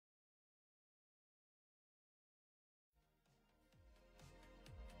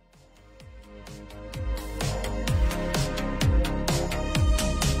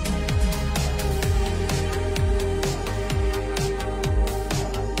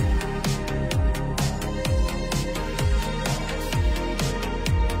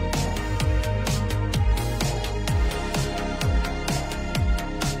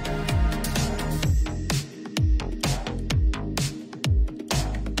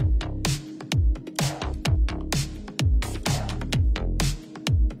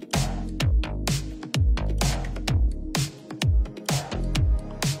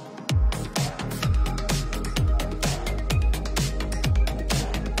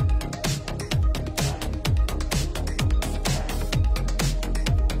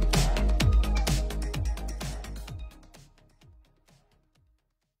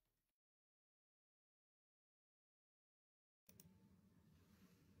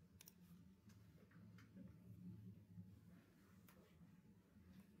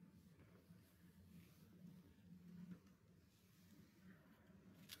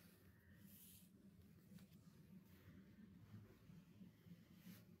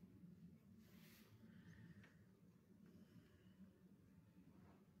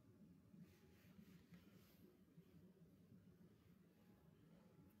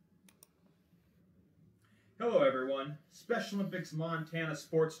Hello everyone, Special Olympics Montana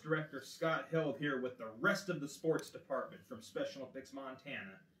Sports Director Scott Hill here with the rest of the sports department from Special Olympics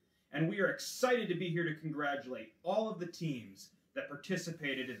Montana. And we are excited to be here to congratulate all of the teams that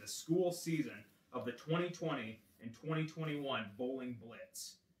participated in the school season of the 2020 and 2021 Bowling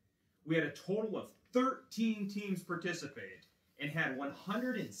Blitz. We had a total of 13 teams participate and had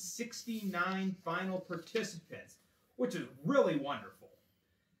 169 final participants, which is really wonderful.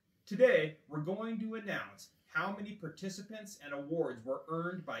 Today, we're going to announce how many participants and awards were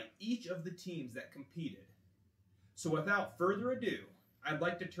earned by each of the teams that competed. So without further ado, I'd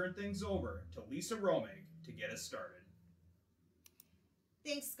like to turn things over to Lisa Romig to get us started.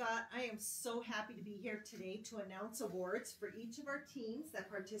 Thanks, Scott. I am so happy to be here today to announce awards for each of our teams that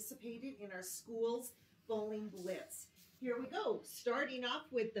participated in our school's Bowling Blitz. Here we go. Starting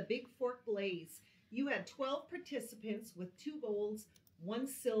off with the Big Fork Blaze. You had 12 participants with 2 golds, 1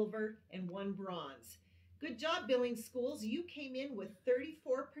 silver, and 1 bronze. Good job, Billings Schools. You came in with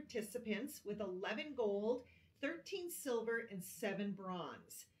 34 participants with 11 gold, 13 silver, and 7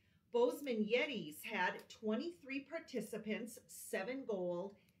 bronze. Bozeman Yetis had 23 participants, 7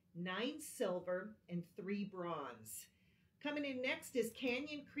 gold, 9 silver, and 3 bronze. Coming in next is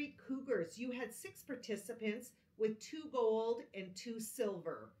Canyon Creek Cougars. You had 6 participants with 2 gold and 2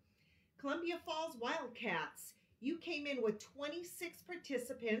 silver. Columbia Falls Wildcats. You came in with 26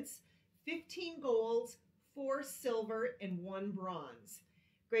 participants, 15 golds, 4 silver, and 1 bronze.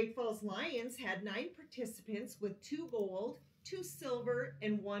 Great Falls Lions had 9 participants with 2 gold, 2 silver,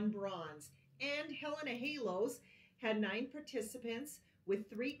 and 1 bronze. And Helena Halos had 9 participants with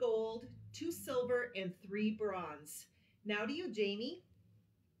 3 gold, 2 silver, and 3 bronze. Now to you, Jamie.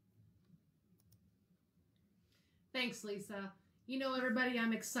 Thanks, Lisa. You know, everybody,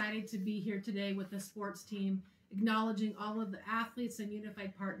 I'm excited to be here today with the sports team, acknowledging all of the athletes and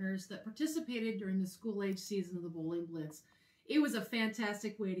unified partners that participated during the school-age season of the Bowling Blitz. It was a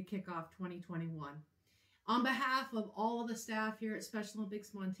fantastic way to kick off 2021. On behalf of all of the staff here at Special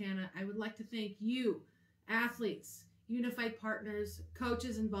Olympics Montana, I would like to thank you, athletes, unified partners,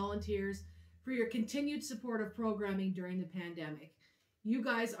 coaches, and volunteers for your continued support of programming during the pandemic. You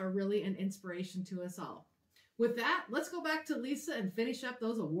guys are really an inspiration to us all. With that, let's go back to Lisa and finish up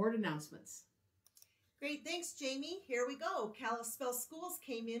those award announcements. Great, thanks, Jamie. Here we go. Kalispell Schools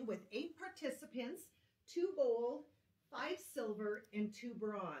came in with 8 participants, 2 gold, 5 silver, and 2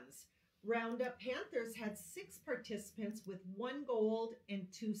 bronze. Roundup Panthers had 6 participants with 1 gold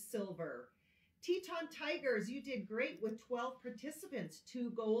and 2 silver. Teton Tigers, you did great with 12 participants,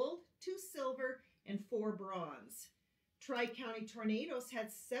 2 gold, 2 silver, and 4 bronze. Tri-County Tornadoes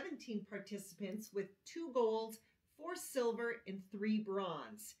had 17 participants with 2 golds, 4 silver, and 3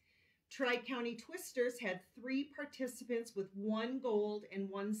 bronze. Tri-County Twisters had 3 participants with 1 gold and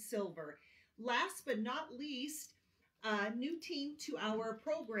 1 silver. Last but not least, a new team to our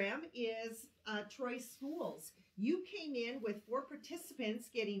program is Troy Schools. You came in with 4 participants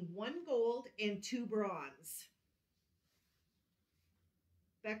getting 1 gold and 2 bronze.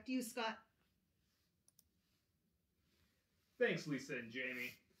 Back to you, Scott. Thanks, Lisa and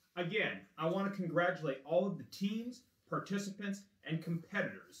Jamie. Again, I want to congratulate all of the teams, participants, and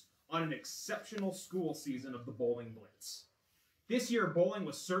competitors on an exceptional school season of the Bowling Blitz. This year, bowling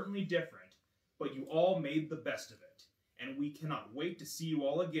was certainly different, but you all made the best of it, and we cannot wait to see you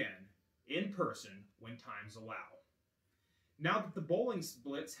all again in person when times allow. Now that the Bowling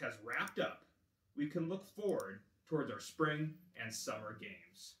Blitz has wrapped up, we can look forward towards our spring and summer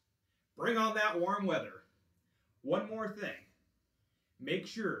games. Bring on that warm weather. One more thing. Make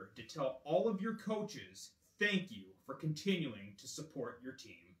sure to tell all of your coaches thank you for continuing to support your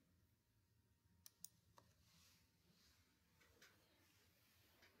team.